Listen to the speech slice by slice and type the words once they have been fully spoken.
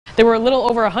There were a little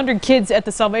over 100 kids at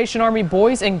the Salvation Army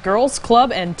Boys and Girls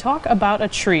Club, and talk about a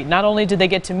treat. Not only did they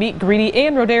get to meet Greedy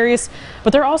and Rodarius,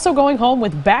 but they're also going home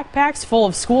with backpacks full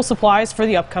of school supplies for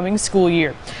the upcoming school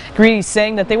year. Greedy's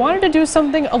saying that they wanted to do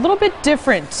something a little bit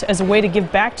different as a way to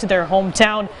give back to their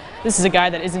hometown. This is a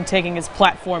guy that isn't taking his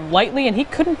platform lightly, and he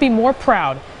couldn't be more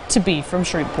proud to be from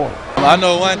Shreveport. I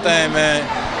know one thing,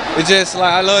 man. It's just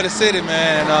like I love the city,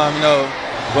 man. And,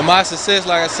 with my success,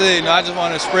 like I said, I just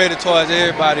want to spread it towards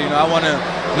everybody. I want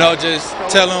to, just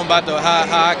tell them about how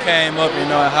I came up,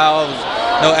 and how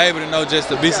I was, able to, just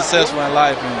to be successful in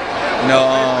life.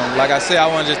 And, like I said, I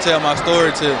want to just tell my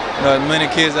story to as many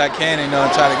kids as I can, and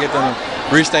try to get them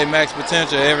to reach their max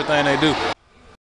potential, everything they do.